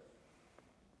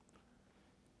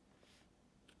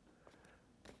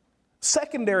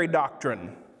 Secondary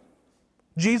doctrine.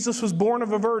 Jesus was born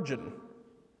of a virgin.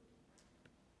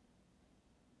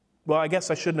 Well, I guess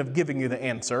I shouldn't have given you the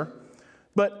answer,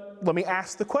 but let me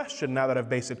ask the question now that I've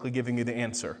basically given you the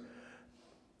answer.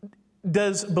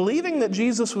 Does believing that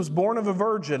Jesus was born of a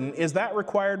virgin, is that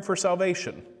required for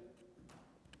salvation?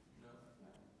 No.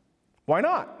 Why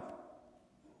not?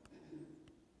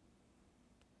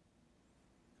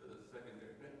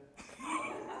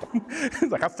 It's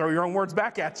like, I'll throw your own words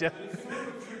back at you.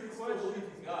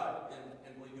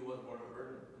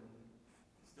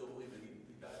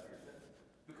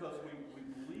 Because we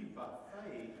believe by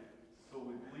faith, but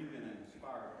we believe in an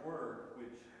inspired word,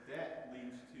 which that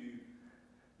leads to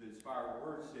the inspired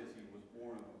word says he was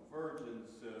born of a virgin,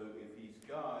 so if he's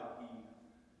God,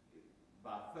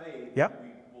 by faith, Yep. we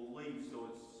believe, so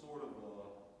it's sort of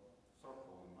a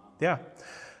circle in my mind. Yeah.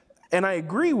 And I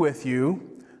agree with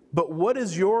you, but what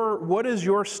is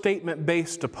your statement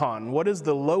based upon? What is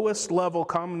the lowest level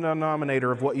common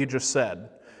denominator of what you just said?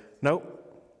 Nope.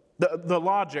 The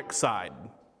logic side.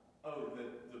 Oh,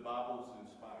 the Bible's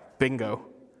inspired. Bingo.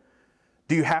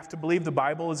 Do you have to believe the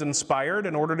Bible is inspired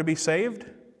in order to be saved?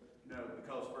 No,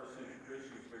 because first century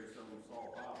Christians very seldom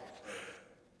saw a Bible,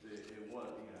 so it was,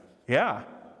 Yeah.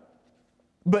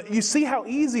 But you see how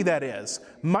easy that is.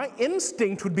 My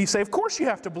instinct would be say, of course you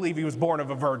have to believe he was born of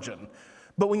a virgin.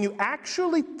 But when you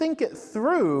actually think it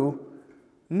through,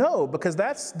 no, because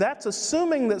that's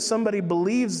assuming that somebody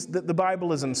believes that the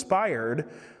Bible is inspired.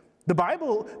 The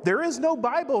Bible, there is no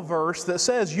Bible verse that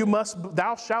says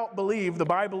thou shalt believe the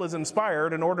Bible is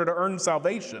inspired in order to earn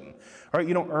salvation. All right,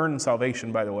 you don't earn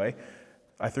salvation, by the way.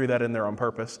 I threw that in there on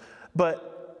purpose. But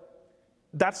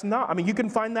that's not, I mean, you can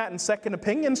find that in 2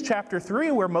 Opinions chapter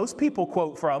 3 where most people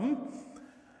quote from.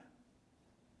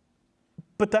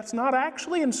 But that's not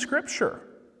actually in Scripture.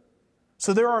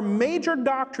 So there are major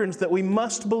doctrines that we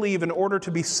must believe in order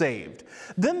to be saved.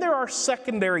 Then there are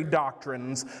secondary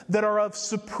doctrines that are of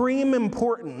supreme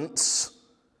importance,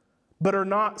 but are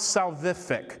not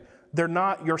salvific. They're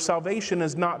not, your salvation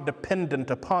is not dependent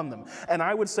upon them. And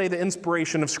I would say the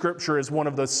inspiration of Scripture is one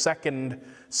of those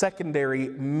secondary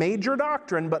major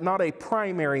doctrine, but not a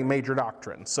primary major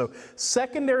doctrine. So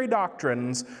secondary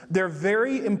doctrines, they're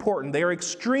very important. They are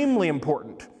extremely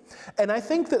important. And I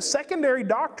think that secondary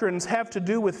doctrines have to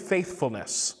do with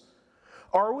faithfulness.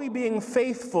 Are we being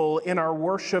faithful in our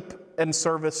worship and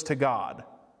service to God?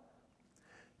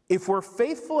 If we're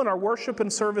faithful in our worship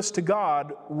and service to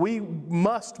God, we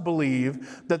must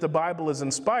believe that the Bible is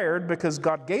inspired because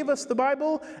God gave us the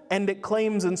Bible and it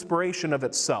claims inspiration of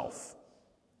itself.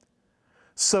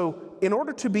 So, in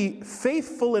order to be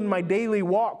faithful in my daily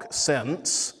walk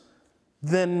sense,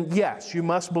 then yes, you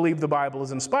must believe the Bible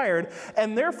is inspired,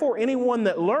 and therefore anyone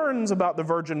that learns about the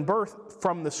virgin birth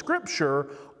from the Scripture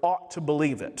ought to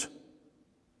believe it.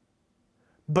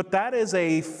 But that is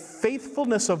a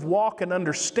faithfulness of walk and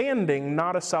understanding,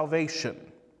 not a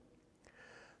salvation.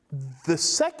 The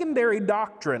secondary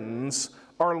doctrines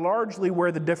are largely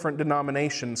where the different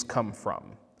denominations come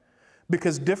from,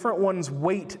 because different ones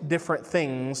weight different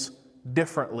things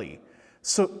differently.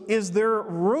 So is there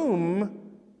room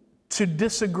to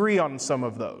disagree on some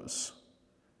of those?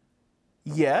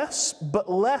 Yes, but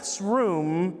less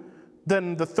room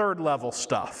than the third level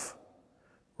stuff,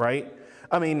 right?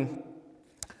 I mean,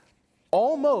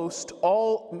 almost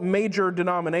all major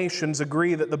denominations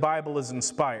agree that the Bible is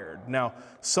inspired. Now,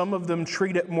 some of them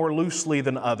treat it more loosely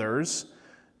than others,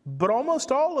 but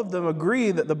almost all of them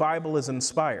agree that the Bible is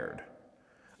inspired.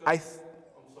 So, I'm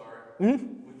sorry. Would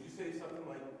you say something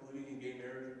like believing in gay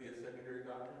marriage would be a secondary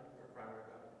doctrine or a primary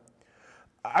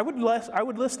doctrine? I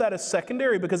would list that as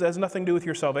secondary because it has nothing to do with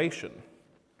your salvation.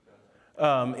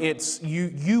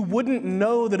 You wouldn't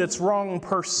know that it's wrong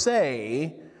per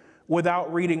se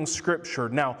without reading Scripture.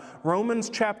 Now, Romans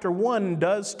chapter 1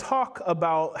 does talk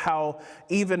about how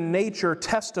even nature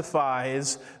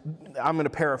testifies. I'm going to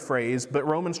paraphrase, but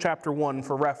Romans chapter 1,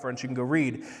 for reference, you can go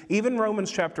read. Even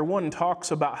Romans chapter 1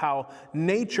 talks about how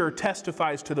nature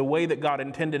testifies to the way that God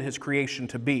intended His creation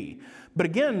to be. But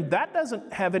again, that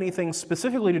doesn't have anything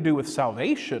specifically to do with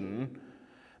salvation.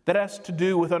 That has to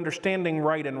do with understanding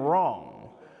right and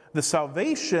wrong. The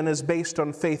salvation is based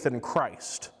on faith in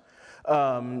Christ.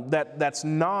 That's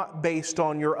not based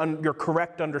on your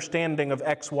correct understanding of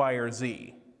X, Y, or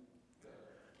Z.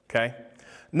 Okay?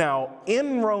 Now,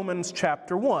 in Romans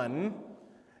chapter 1,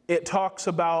 it talks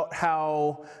about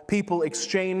how people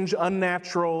exchange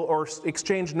natural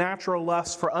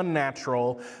lusts for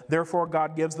unnatural. Therefore,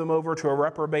 God gives them over to a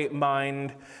reprobate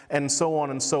mind, and so on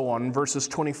and so on. Verses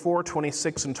 24,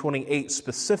 26, and 28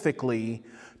 specifically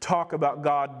talk about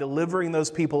God delivering those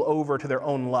people over to their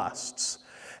own lusts.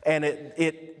 And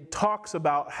it talks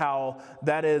about how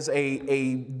that is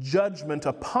a judgment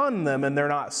upon them and they're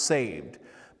not saved.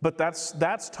 But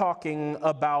that's talking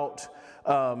about,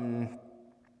 how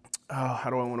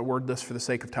do I want to word this for the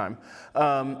sake of time?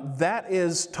 That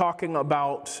is talking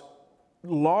about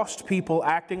lost people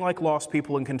acting like lost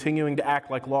people and continuing to act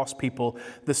like lost people.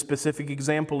 The specific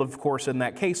example, of course, in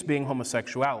that case being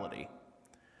homosexuality.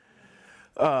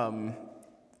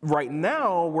 Right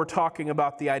now, we're talking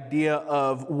about the idea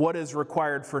of what is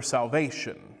required for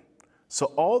salvation. So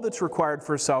all that's required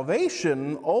for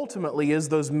salvation ultimately is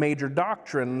those major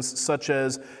doctrines such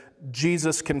as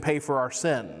Jesus can pay for our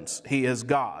sins. He is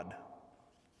God.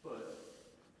 But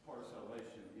part of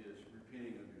salvation is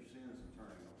repenting of your sins and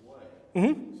turning away.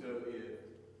 Mm-hmm. So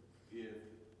if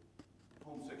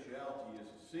homosexuality is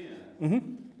a sin, Mm-hmm.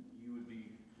 you would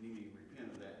be needing to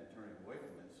repent of that and turning away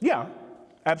from it. Yeah,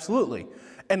 absolutely.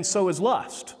 And so is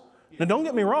lust. Now, don't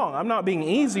get me wrong. I'm not being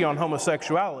easy on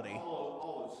homosexuality.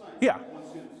 All the same. Yeah. One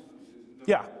sin's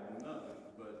Yeah. nothing,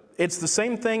 but It's the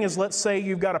same thing as, let's say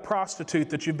you've got a prostitute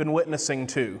that you've been witnessing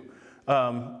to.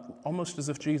 Almost as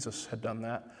if Jesus had done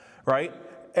that, right?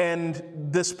 And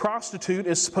this prostitute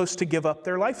is supposed to give up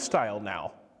their lifestyle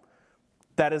now.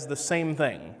 That is the same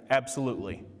thing,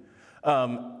 absolutely.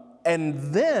 And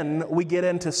then we get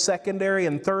into secondary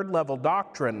and third level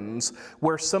doctrines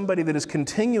where somebody that is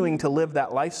continuing to live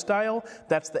that lifestyle,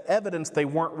 that's the evidence they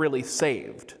weren't really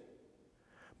saved.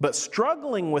 But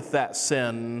struggling with that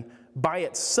sin by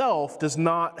itself does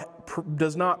not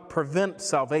prevent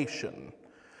salvation.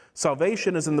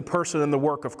 Salvation is in the person and the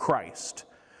work of Christ.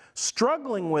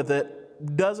 Struggling with it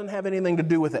doesn't have anything to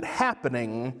do with it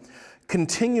happening,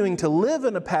 continuing to live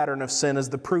in a pattern of sin is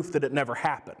the proof that it never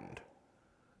happened.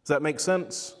 Does that make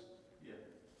sense? Yeah.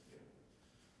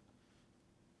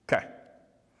 Okay.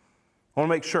 I want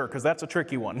to make sure, because that's a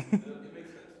tricky one. It makes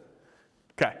sense.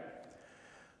 Okay.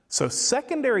 So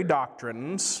secondary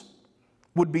doctrines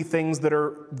would be things that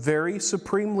are very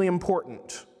supremely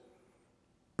important,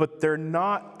 but they're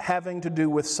not having to do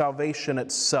with salvation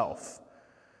itself.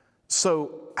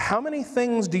 So how many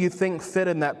things do you think fit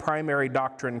in that primary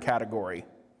doctrine category?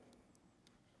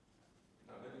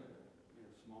 Not many. Yeah,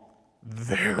 small.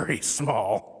 Very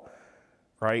small,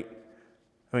 right?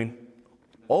 I mean,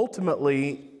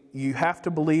 ultimately, you have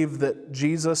to believe that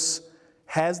Jesus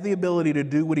has the ability to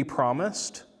do what he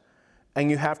promised, and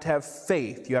you have to have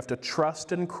faith. You have to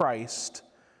trust in Christ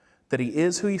that he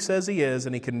is who he says he is,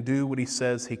 and he can do what he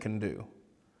says he can do.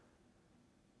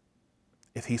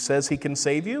 If he says he can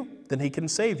save you, then he can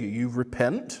save you. You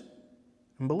repent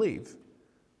and believe.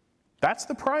 That's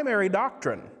the primary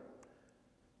doctrine.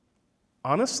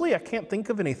 Honestly, I can't think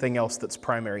of anything else that's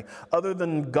primary, other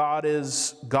than God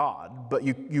is God. But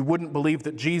you wouldn't believe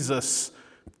that Jesus,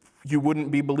 you wouldn't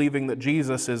be believing that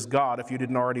Jesus is God if you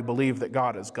didn't already believe that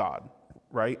God is God,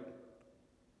 right?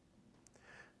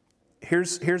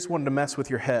 Here's one to mess with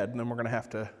your head, and then we're going to have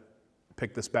to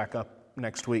pick this back up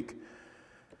next week.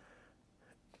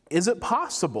 Is it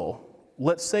possible,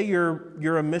 let's say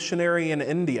you're a missionary in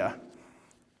India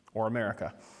or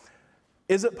America,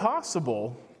 is it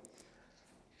possible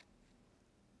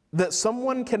that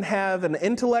someone can have an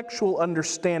intellectual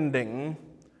understanding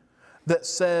that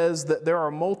says that there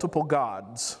are multiple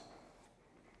gods,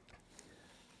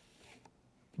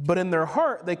 but in their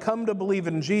heart they come to believe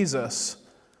in Jesus,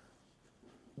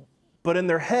 but in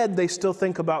their head they still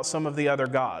think about some of the other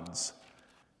gods?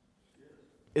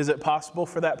 Is it possible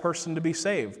for that person to be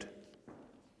saved?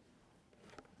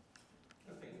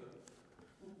 I think so.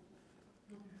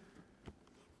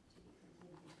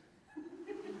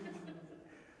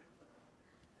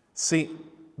 See,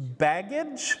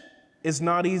 baggage is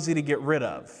not easy to get rid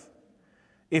of.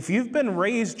 If you've been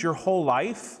raised your whole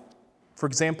life, for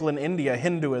example in India,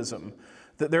 Hinduism,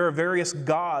 that there are various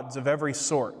gods of every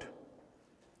sort,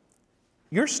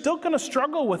 you're still going to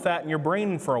struggle with that in your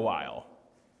brain for a while.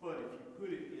 But if you put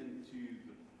it into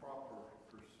the proper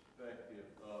perspective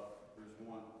of there's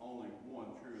only one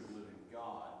true and living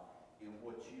God, and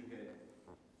what you had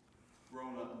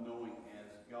grown up knowing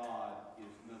as God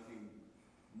is nothing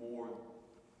more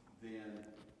than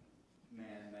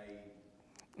man-made,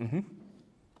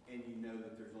 and you know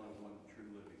that there's only one true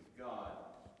living God,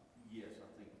 yes, I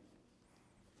think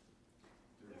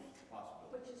there's a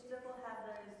possibility. But you still will have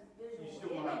those You visual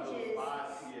still want to have those images.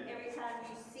 vibes, yeah. Every time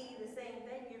you see the same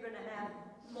thing, you're gonna have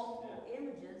multiple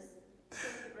images. So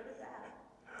get rid of that.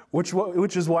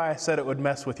 Which is why I said it would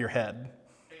mess with your head,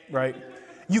 right?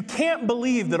 You can't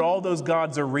believe that all those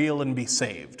gods are real and be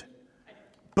saved.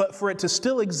 But for it to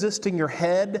still exist in your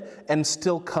head and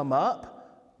still come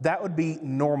up, that would be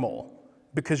normal,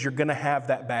 because you're going to have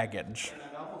that baggage. And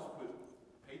I'd almost put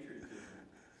patriotism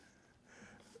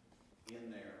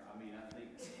in there. I mean, I think,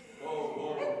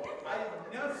 whoa.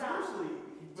 No, seriously.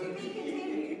 To be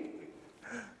continued.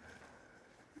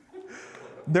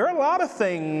 There are a lot of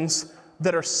things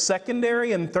that are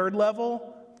secondary and third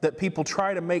level that people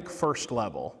try to make first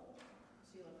level.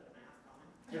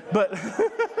 But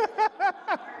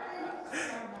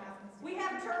We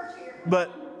have church here.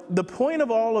 But the point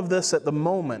of all of this at the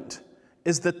moment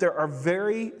is that there are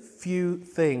very few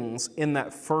things in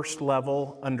that first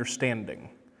level understanding.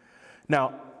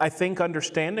 Now, I think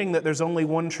understanding that there's only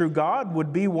one true God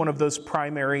would be one of those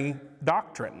primary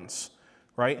doctrines,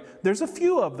 right? There's a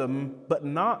few of them, but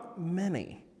not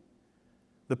many.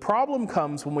 The problem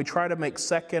comes when we try to make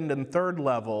second and third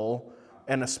level,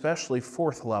 and especially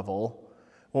fourth level,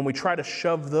 when we try to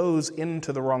shove those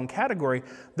into the wrong category.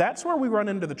 That's where we run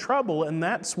into the trouble, and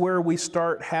that's where we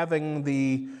start having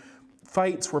the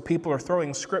fights where people are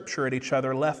throwing scripture at each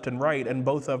other left and right, and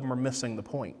both of them are missing the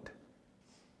point.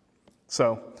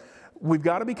 So we've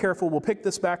got to be careful. We'll pick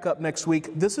this back up next week.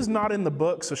 This is not in the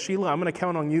book, so Sheila, I'm going to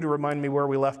count on you to remind me where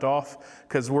we left off,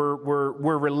 because we're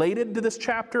related to this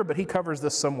chapter, but he covers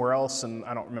this somewhere else, and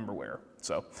I don't remember where.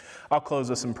 So I'll close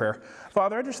this in prayer.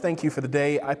 Father, I just thank you for the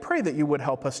day. I pray that you would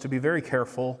help us to be very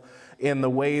careful in the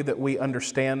way that we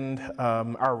understand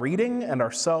our reading and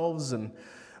ourselves. And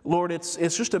Lord, it's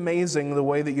just amazing the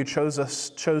way that you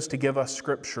chose to give us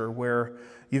Scripture, where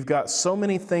you've got so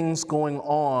many things going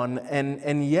on,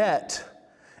 and yet,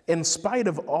 in spite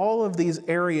of all of these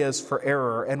areas for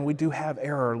error, and we do have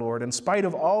error, Lord, in spite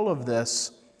of all of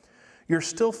this, you're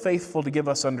still faithful to give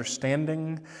us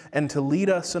understanding and to lead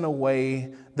us in a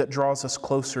way that draws us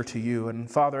closer to you. And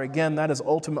Father, again, that is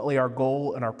ultimately our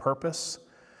goal and our purpose.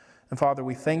 And Father,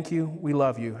 we thank you, we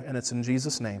love you, and it's in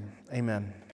Jesus' name,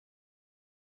 amen.